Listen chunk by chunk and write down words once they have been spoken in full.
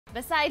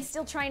Besides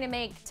still trying to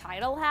make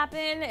Tidal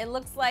happen, it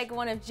looks like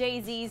one of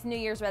Jay-Z's New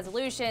Year's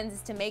resolutions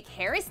is to make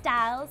Harry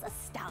Styles a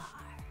star.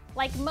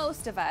 Like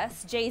most of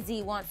us,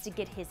 Jay-Z wants to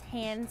get his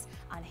hands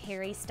on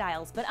Harry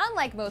Styles, but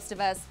unlike most of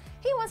us,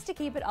 he wants to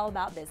keep it all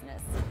about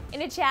business.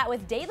 In a chat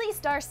with Daily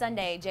Star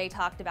Sunday, Jay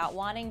talked about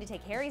wanting to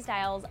take Harry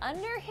Styles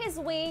under his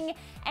wing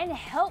and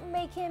help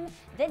make him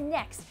the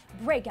next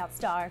breakout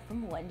star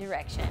from One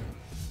Direction.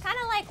 Kind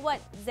of like what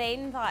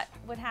Zayn thought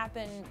would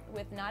happen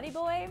with Naughty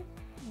Boy,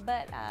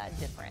 but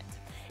different.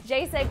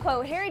 Jay said,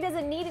 quote, "Harry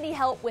doesn't need any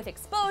help with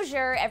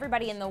exposure.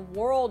 Everybody in the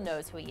world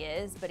knows who he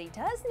is, but he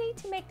does need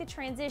to make the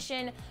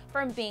transition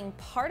from being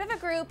part of a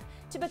group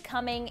to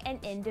becoming an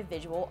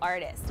individual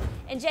artist."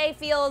 And Jay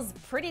feels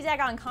pretty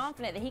daggone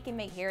confident that he can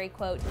make Harry,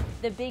 quote,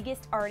 "the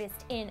biggest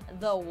artist in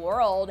the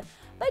world."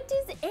 But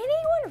does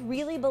anyone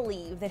really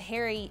believe that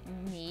Harry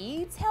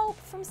needs help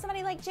from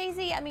somebody like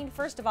Jay-Z? I mean,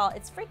 first of all,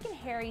 it's freaking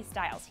Harry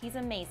Styles. He's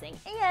amazing.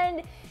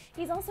 And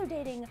he's also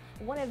dating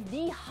one of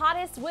the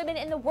hottest women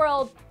in the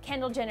world,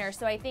 Kendall Jenner.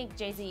 So I think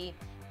Jay-Z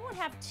won't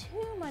have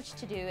too much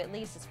to do, at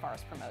least as far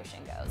as promotion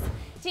goes.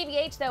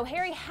 TBH though,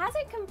 Harry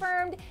hasn't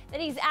confirmed that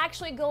he's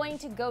actually going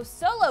to go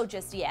solo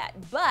just yet,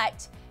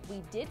 but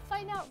we did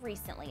find out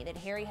recently that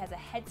Harry has a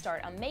head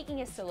start on making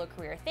his solo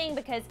career thing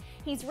because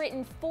he's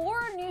written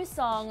 4 new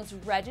songs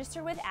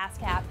registered with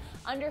ASCAP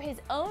under his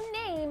own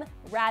name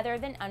rather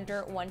than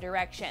under One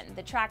Direction.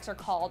 The tracks are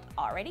called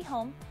Already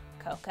Home,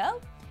 Coco,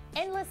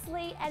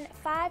 Endlessly, and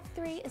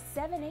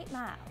 5378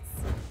 Miles.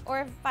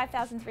 Or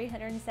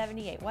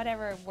 5,378,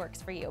 whatever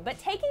works for you. But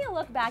taking a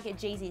look back at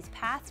Jay-Z's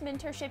past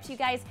mentorships, you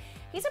guys,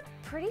 he's a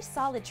pretty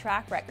solid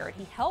track record.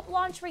 He helped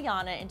launch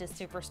Rihanna into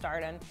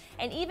superstardom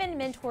and even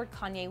mentored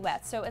Kanye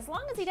West. So as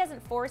long as he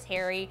doesn't force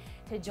Harry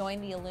to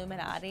join the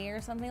Illuminati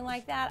or something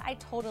like that, I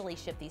totally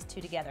ship these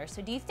two together.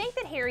 So do you think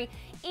that Harry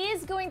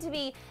is going to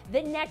be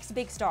the next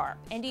big star?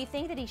 And do you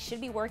think that he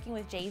should be working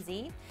with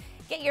Jay-Z?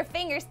 Get your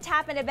fingers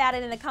tapping about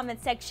it in the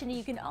comment section.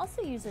 You can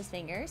also use those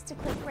fingers to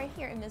click right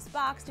here in this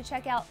box to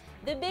check out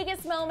the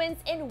biggest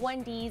moments in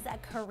 1D's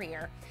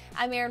career.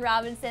 I'm Erin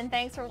Robinson.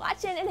 Thanks for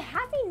watching and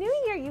Happy New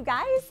Year, you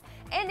guys.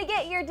 And to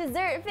get your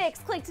dessert fix,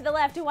 click to the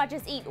left to watch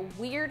us eat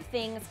weird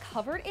things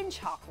covered in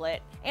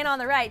chocolate. And on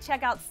the right,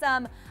 check out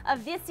some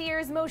of this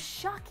year's most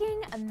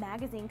shocking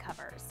magazine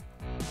covers.